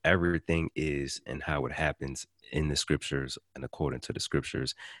of what everything is and how it happens in the scriptures and according to the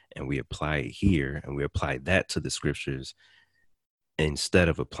scriptures. And we apply it here, and we apply that to the scriptures instead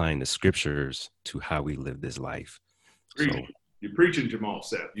of applying the scriptures to how we live this life. So, you're preaching, Jamal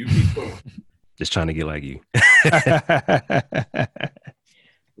Seth. You keep going. Just trying to get like you.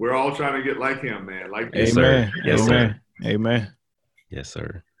 We're all trying to get like him, man. Like yes, sir. Yes, sir. Amen. Yes,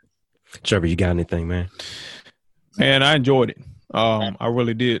 sir. Trevor, you got anything, man? Man, I enjoyed it. I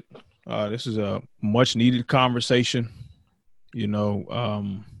really did. This is a much needed conversation.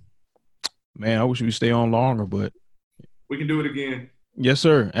 Man, I wish we'd stay on longer, but we can do it again. Yes,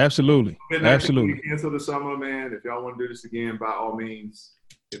 sir. Absolutely. Absolutely. Cancel the summer, man. If y'all want to do this again, by all means,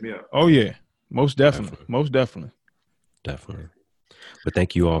 hit me up. Oh yeah, most definitely. Most definitely. Definitely. But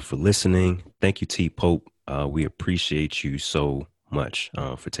thank you all for listening. Thank you, T Pope. We appreciate you so much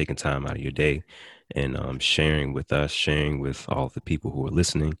for taking time out of your day and sharing with us, sharing with all the people who are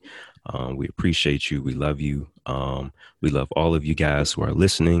listening. We appreciate you. We love you. We love all of you guys who are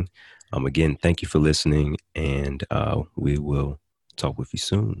listening. Again, thank you for listening, and we will talk with you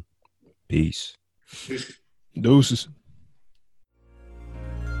soon. Peace. Deuces.